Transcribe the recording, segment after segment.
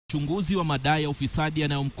Uchunguzi wa madai ya ufisadi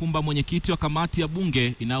yanayomkumba mwenyekiti wa kamati ya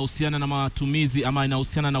bunge inayohusiana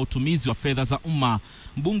na utumizi wa fedha za umma,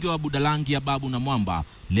 mbunge wa Budalangi Ababu Namwamba,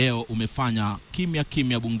 leo umefanya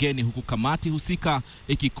kimya bungeni, huku kamati husika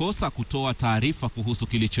ikikosa kutoa taarifa kuhusu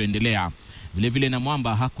kilichoendelea. Vile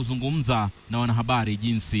Namwamba hakuzungumza na wanahabari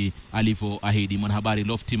jinsi alivyoahidi. Mwanahabari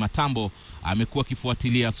Lofty Matambo amekuwa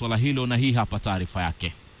akifuatilia swala hilo na hii hapa taarifa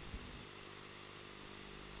yake.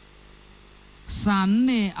 Saa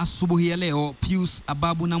 4 asubuhi ya leo, Pius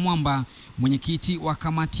Ababu Namwamba, mwenyekiti wa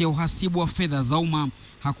kamati ya uhasibu wa fedha za umma,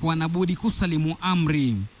 hakuwa na budi kusalimu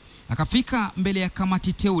amri. Akafika mbele ya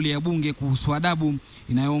kamati teule ya bunge kuhusu adabu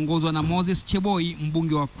inayoongozwa na Moses Cheboi,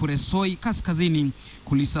 mbunge wa Kuresoi Kaskazini,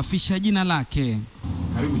 kulisafisha jina lake.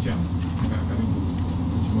 Karibu chama.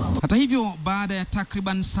 Hata hivyo, baada ya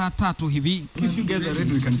takriban saa 3 hivi, If you guys are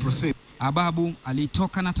ready, we can proceed. Ababu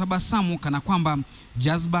alitoka na tabasamu kana kwamba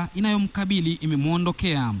jazba inayomkabili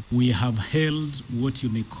imemuondokea. We have held what you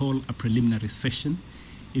may call a preliminary session,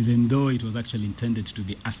 even though it was actually intended to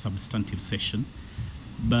be a substantive session.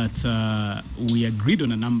 But we agreed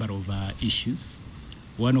on a number of issues.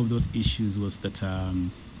 One of those issues was that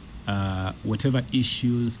whatever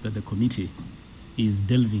issues that the committee is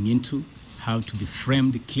delving into have to be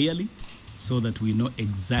framed clearly so that we know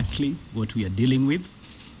exactly what we are dealing with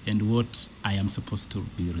and what I am supposed to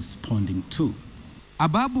be responding to.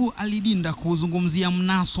 Ababu alidinda kuzungumzia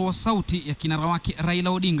mnaso wa sauti ya kinara wake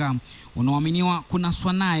Raila Odinga unaoaminiwa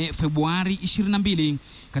kunaswa naye Februari 22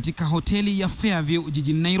 katika hoteli ya Fairview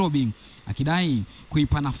jijini Nairobi, akidai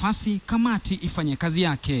kuipa nafasi kamati ifanye kazi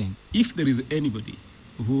yake. If there is anybody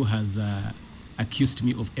who has accused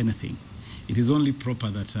me of anything, it is only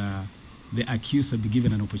proper that the accuser be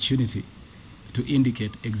given an opportunity to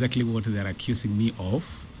indicate exactly what they are accusing me of,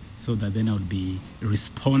 so that then I would be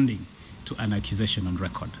responding to an accusation on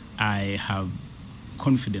record. I have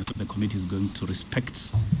confidence that the committee is going to respect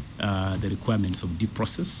the requirements of due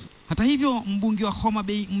process. Hata hivyo, mbunge wa Homa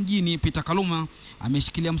Bay mjini Peter Kaluma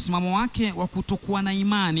ameshikilia msimamo wake wa kutokuwa na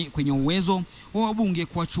imani kwenye uwezo wa wabunge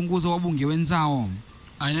kuwachunguza wabunge wenzao.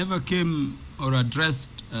 I never came or addressed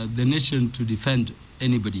the nation to defend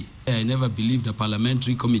anybody. I never believed a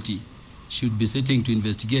parliamentary committee should be sitting to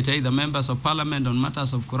investigate either members of parliament on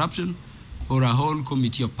matters of corruption or a whole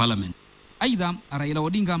committee of parliament. Aidha, Raila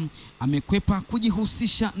Odinga amekwepa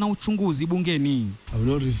kujihusisha na uchunguzi bungeni. I have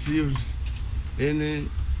not received any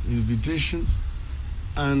invitation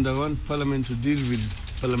and I want parliament to deal with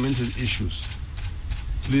parliamentary issues.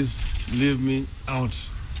 Please leave me out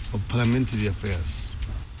of parliamentary affairs.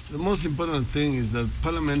 The most important thing is that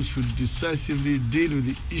parliament should decisively deal with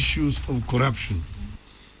the issues of corruption.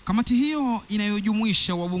 Kamati hiyo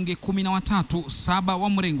inayojumuisha wabunge 13, 7 wa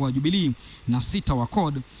mrengo wa Jubilee na 6 wa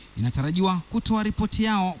CORD, inatarajiwa kutoa ripoti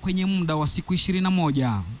yao kwenye muda wa siku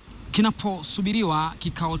 21. Kinaposubiriwa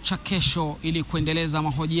kikao cha kesho ili kuendeleza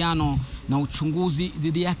mahojiano na uchunguzi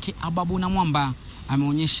dhidi yake, Ababu Namwamba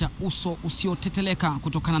ameonyesha uso usioteteleka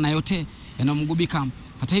kutokana na yote yanayomgubika.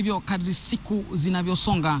 Hata hivyo, kadri siku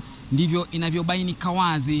zinavyosonga ndivyo inavyobainika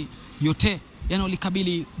wazi yote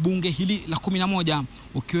yanayolikabili bunge hili la 11,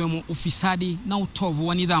 ukiwemo ufisadi na utovu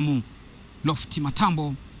wa nidhamu. Lofty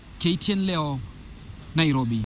Matambo, KTN leo, Nairobi.